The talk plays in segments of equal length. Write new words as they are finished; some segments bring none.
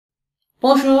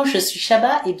Bonjour, je suis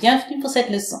𝙀𝙀𝙧𝙚 et bienvenue pour cette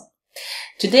leçon.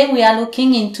 Today we are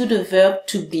looking into the verb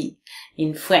to be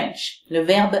in French, le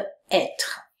verbe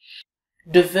être.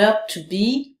 The verb to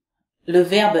be, le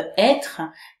verbe être,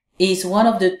 is one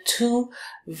of the two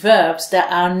verbs that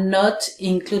are not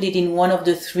included in one of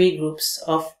the three groups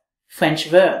of French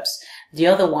verbs. The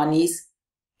other one is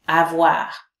avoir,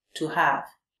 to have.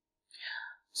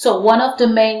 So one of the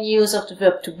main use of the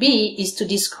verb to be is to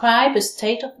describe a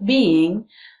state of being,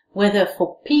 whether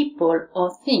for people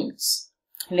or things.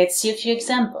 Let's see a few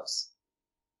examples.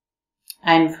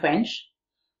 I'm French.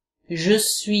 Je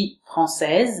suis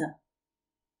française.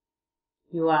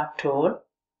 You are tall.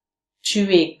 Tu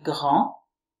es grand.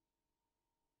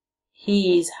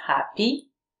 He is happy.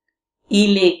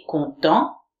 Il est content.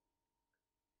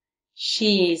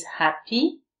 She is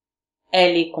happy.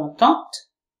 Elle est contente.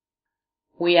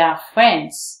 We are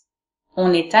friends.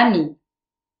 On est amis.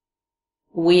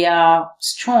 We are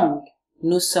strong.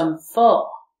 Nous sommes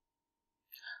forts.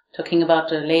 Talking about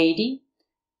a lady.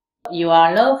 You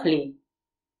are lovely.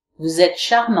 Vous êtes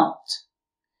charmante.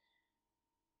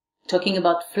 Talking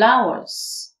about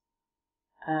flowers.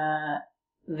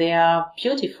 They are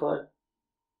beautiful.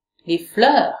 Les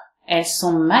fleurs, elles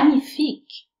sont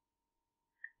magnifiques.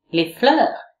 Les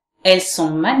fleurs, elles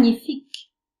sont magnifiques.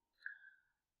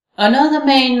 Another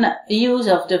main use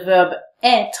of the verb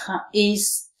être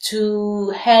is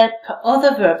to help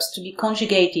other verbs to be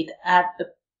conjugated at a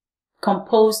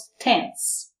composed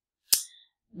tense.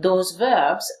 Those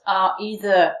verbs are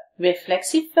either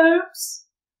reflexive verbs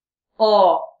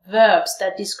or verbs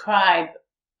that describe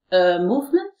a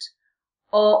movement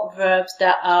or verbs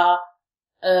that are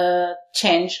a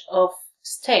change of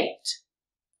state.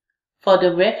 For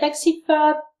the reflexive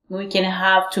verb, we can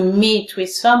have to meet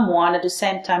with someone at the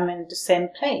same time and the same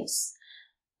place,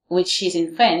 which is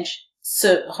in French,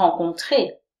 se rencontrer.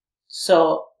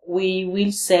 So we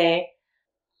will say,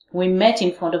 we met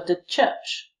in front of the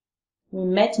church. We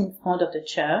met in front of the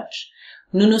church.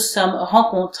 Nous nous sommes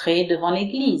rencontrés devant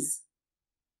l'église.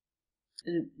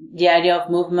 The idea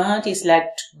of movement is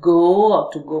like to go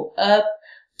or to go up,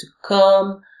 to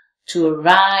come, to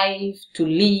arrive, to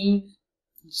leave.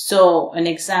 So an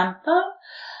example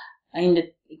in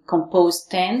the composed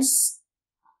tense,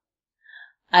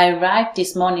 I arrived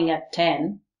this morning at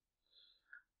 10.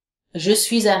 Je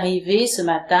suis arrivé ce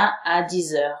matin à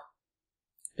 10 heures.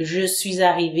 Je suis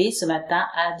arrivé ce matin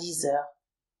à 10 heures.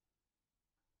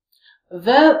 A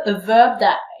verb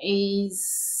that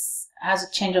has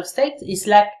a change of state is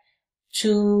like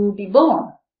to be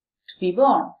born. To be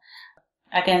born.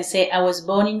 I can say I was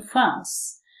born in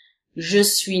France. Je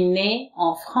suis né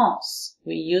en France.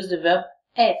 We use the verb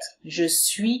être. Je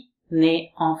suis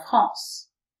né en France.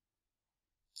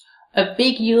 A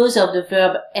big use of the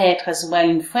verb être as well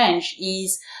in French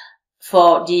is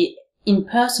for the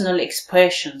impersonal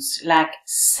expressions like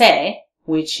c'est,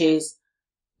 which is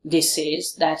this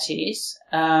is, that is.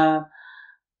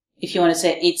 If you want to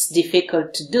say it's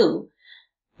difficult to do,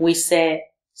 we say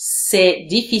c'est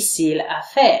difficile à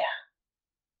faire.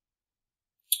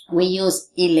 We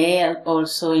use il est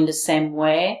also in the same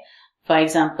way. For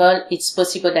example, it's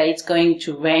possible that it's going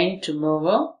to rain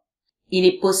tomorrow. Il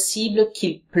est possible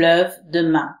qu'il pleuve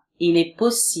demain. Il est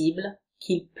possible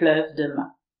qu'il pleuve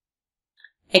demain.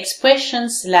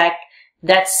 Expressions like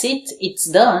that's it, it's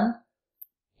done.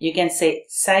 You can say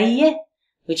ça y est,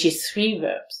 which is three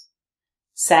verbs.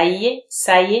 Ça y est,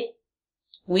 ça y est.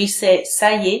 We say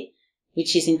ça y est,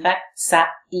 which is in fact ça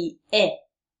y est,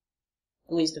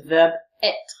 with the verb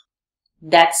être.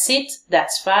 That's it,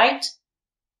 that's right,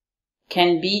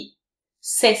 can be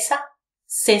c'est ça,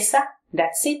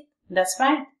 that's it, that's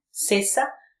right, c'est ça,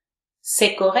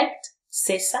 c'est correct,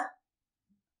 c'est ça.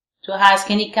 To ask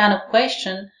any kind of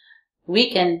question, we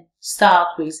can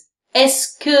start with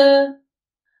est-ce que,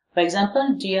 for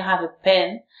example, do you have a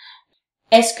pen?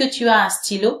 Est-ce que tu as un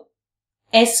stylo?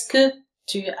 Est-ce que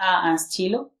tu as un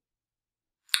stylo?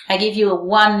 I give you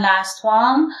one last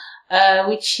one,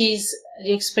 which is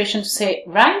the expression to say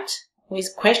right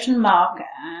with question mark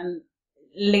and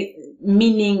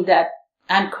meaning that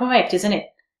I'm correct, isn't it?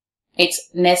 It's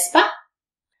n'est-ce pas?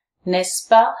 N'est-ce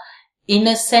pas? In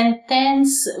a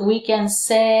sentence, we can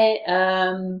say,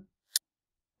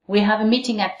 we have a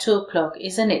meeting at 2 o'clock,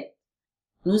 isn't it?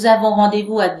 Nous avons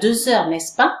rendez-vous à 2 heures,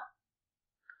 n'est-ce pas?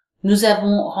 Nous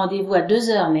avons rendez-vous à 2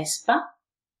 heures, n'est-ce pas?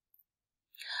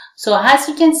 So as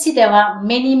you can see, there are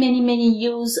many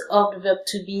use of the verb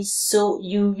to be, so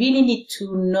you really need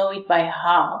to know it by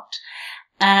heart.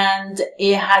 And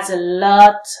it has a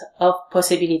lot of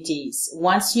possibilities.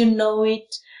 Once you know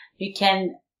it, you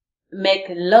can make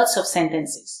lots of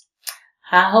sentences.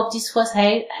 I hope this was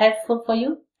helpful for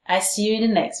you. I see you in the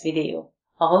next video.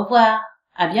 Au revoir.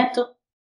 À bientôt.